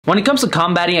When it comes to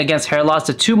combating against hair loss,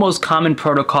 the two most common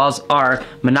protocols are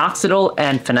minoxidil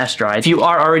and finasteride. If you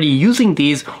are already using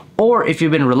these, or if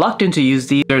you've been reluctant to use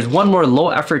these, there's one more low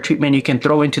effort treatment you can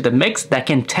throw into the mix that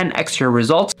can 10x your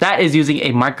results. That is using a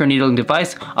microneedling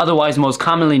device, otherwise most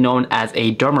commonly known as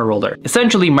a derma roller.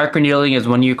 Essentially, microneedling is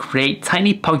when you create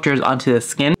tiny punctures onto the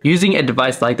skin using a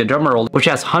device like the derma roller, which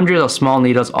has hundreds of small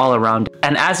needles all around.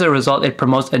 And as a result, it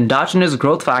promotes endogenous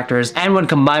growth factors, and when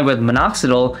combined with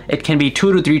minoxidil, it can be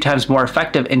 2 to 3 times more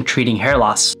effective in treating hair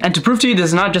loss. And to prove to you this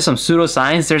is not just some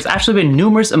pseudoscience, there's actually been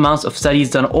numerous amounts of studies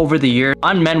done over the years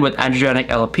on men with androgenic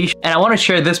alopecia, and I want to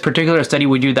share this particular study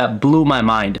with you that blew my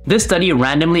mind. This study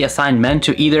randomly assigned men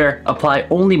to either apply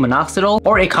only minoxidil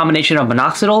or a combination of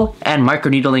minoxidil and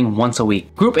microneedling once a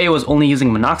week. Group A was only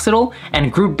using minoxidil,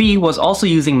 and Group B was also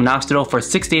using minoxidil for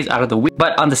 6 days out of the week,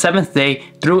 but on the 7th day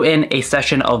threw in a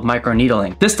session of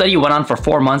microneedling. This study went on for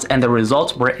 4 months and the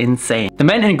results were insane. The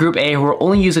men in Group A who were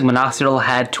only using minoxidil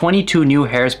had 22 new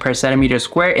hairs per centimeter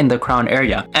square in the crown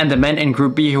area, and the men in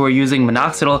Group B who were using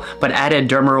minoxidil but added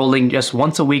derma rolling just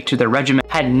once a week to their regimen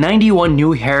had 91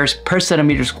 new hairs per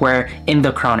centimeter square in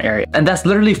the crown area. And that's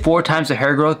literally 4 times the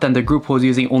hair growth than the group who was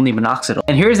using only minoxidil.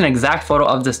 And here's an exact photo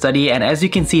of the study, and as you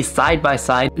can see side by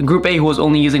side, Group A who was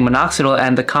only using minoxidil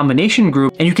and the combination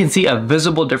group, and you can see a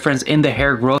visible difference in the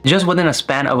hair growth just within a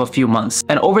span of a few months.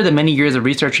 And over the many years of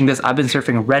researching this, I've been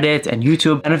surfing Reddit and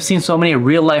YouTube, and I've seen so many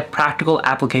real life practical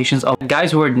applications of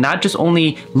guys who are not just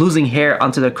only losing hair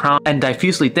onto the crown and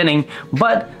diffusely thinning,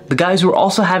 but the guys who are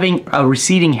also having a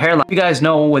receding hairline. You guys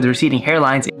know with receding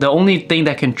hairlines, the only thing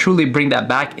that can truly bring that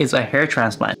back is a hair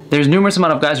transplant. There's numerous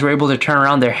amount of guys who are able to turn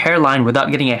around their hairline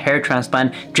without getting a hair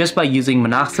transplant just by using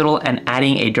minoxidil and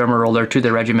adding a derma roller to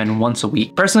their regimen once a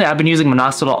week. Personally, I've been using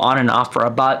minoxidil on and off for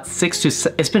about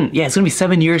it's gonna be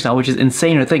 7 years now, which is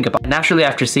insane to think about. Naturally,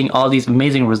 after seeing all these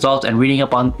amazing results and reading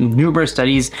up on numerous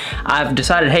studies, I've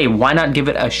decided, hey, why not give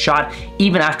it a shot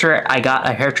even after I got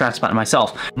a hair transplant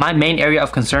myself. My main area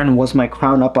of concern was my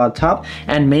crown up on top,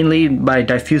 and mainly by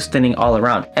diffuse thinning all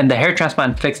around, and the hair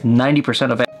transplant fixed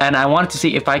 90% of it, and I wanted to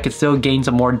see if I could still gain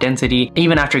some more density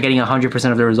even after getting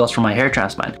 100% of the results from my hair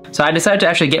transplant. So I decided to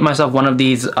actually get myself one of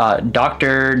these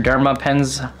Dr. Derma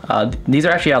Pens. These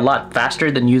are actually a lot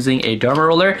faster than using a derma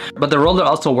roller, but the roller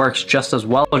also works just as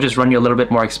well. It'll just run you a little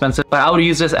bit more expensive, but I would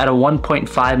use this at a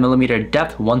 1.5 millimeter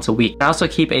depth once a week. I also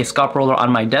keep a scalp roller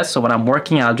on my desk, so when I'm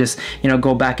working, I'll just,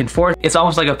 go back and forth. It's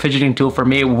almost like a fidgeting tool for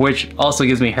me, which also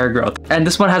gives me hair growth. And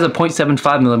this one has a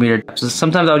 0.75 millimeter depth. So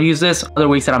sometimes I'll use this. Other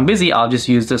weeks that I'm busy, I'll just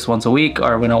use this once a week,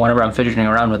 or whenever I'm fidgeting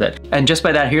around with it. And just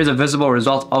by that, here's a visible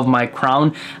result of my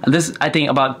crown. This, I think,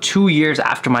 about 2 years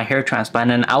after my hair transplant,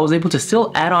 and I was able to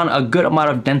still add on a good amount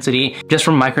of density just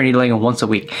from microneedling once a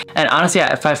week. And honestly,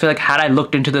 if I feel like had I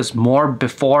looked into this more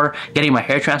before getting my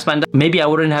hair transplant, maybe I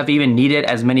wouldn't have even needed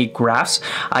as many grafts.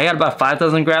 I got about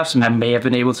 5,000 grafts, and I may have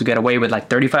been able to get away with like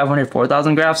 3,500,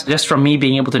 4,000 grafts just from me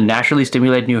being able to naturally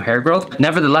stimulate new hair growth.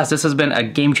 Nevertheless, this has been a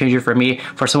game changer for me,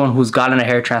 for someone who's gotten a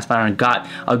hair transplant and got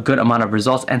a good amount of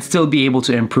results and still be able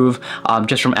to improve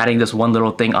just from adding this one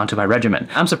little thing onto my regimen.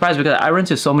 I'm surprised because I run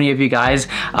into so many of you guys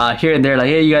here and there, like,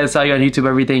 hey, you guys saw you on YouTube,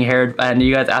 everything hair, and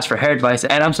you guys asked for hair advice,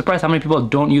 and I'm surprised how many people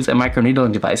don't use a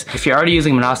microneedling device. If you're already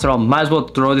using minoxidil, might as well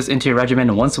throw this into your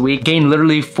regimen once a week, gain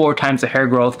literally 4 times the hair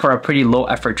growth for a pretty low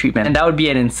effort treatment, and that would be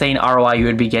an insane ROI you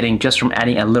would be getting just from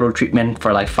adding a little treatment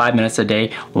for like 5 minutes a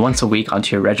day once a week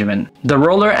onto your regimen. The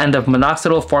roller and the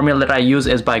minoxidil formula that I use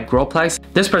is by Growplex.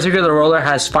 This particular roller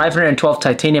has 512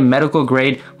 titanium medical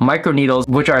grade microneedles,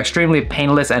 which are extremely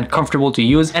painless and comfortable to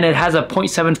use, and it has a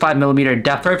 0.75 millimeter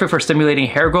depth, perfect for stimulating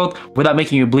hair growth without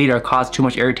making you bleed or cause too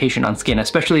much irritation on skin,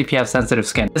 especially if you have sensitive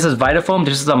skin. This is Vitafoam.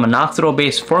 This is a minoxidil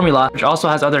based formula, which also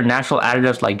has other natural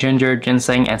additives like ginger,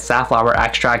 ginseng, and safflower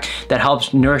extract that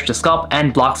helps nourish the scalp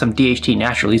and block some DHT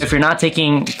naturally. If you're not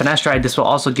taking finasteride, this will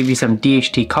also give you some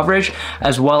DHT coverage,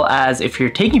 as well as if you're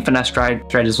taking finasteride,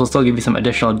 this will still give you some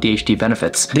additional DHT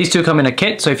benefits. These two come in a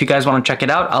kit, so if you guys want to check it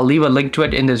out, I'll leave a link to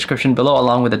it in the description below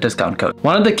along with a discount code.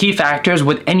 One of the key factors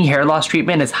with any hair loss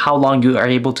treatment is how long you are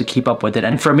able to keep up with it,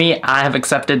 and for me, I have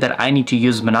accepted that I need to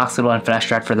use minoxidil and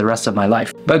finasteride for the rest of my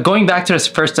life. But going back to this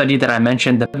first study that I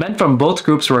mentioned, the men from both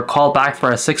groups were called back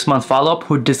for a 6-month follow-up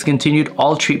who discontinued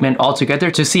all treatment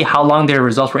altogether to see how long their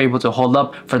results were able to hold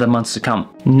up for the months to come.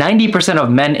 90% of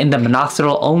men in the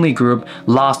minoxidil only group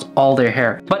lost all their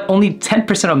hair, but only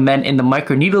 10% of men in the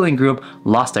microneedling group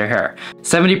lost their hair.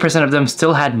 70% of them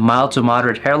still had mild to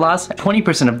moderate hair loss.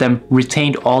 20% of them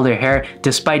retained all their hair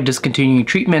despite discontinuing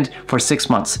treatment for 6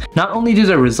 months. Not only do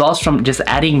the results from just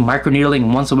adding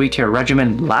microneedling once a week to your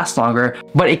regimen last longer,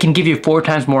 but it can give you 4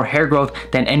 times more hair growth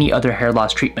than any other hair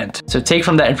loss treatment. So take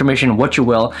from that information what you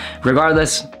will.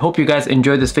 Regardless, hope you guys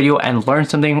enjoyed this video and learned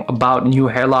something about new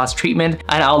hair loss treatment.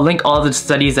 And I'll link all the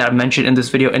studies that I mentioned in this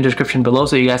video in the description below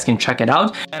so you guys can check it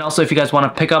out. And also, if you guys want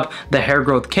to pick up the hair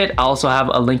growth kit, I also have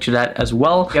a link to that as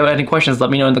well. If you have any questions, let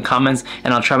me know in the comments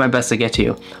and I'll try my best to get to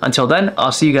you. Until then,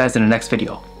 I'll see you guys in the next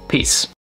video. Peace.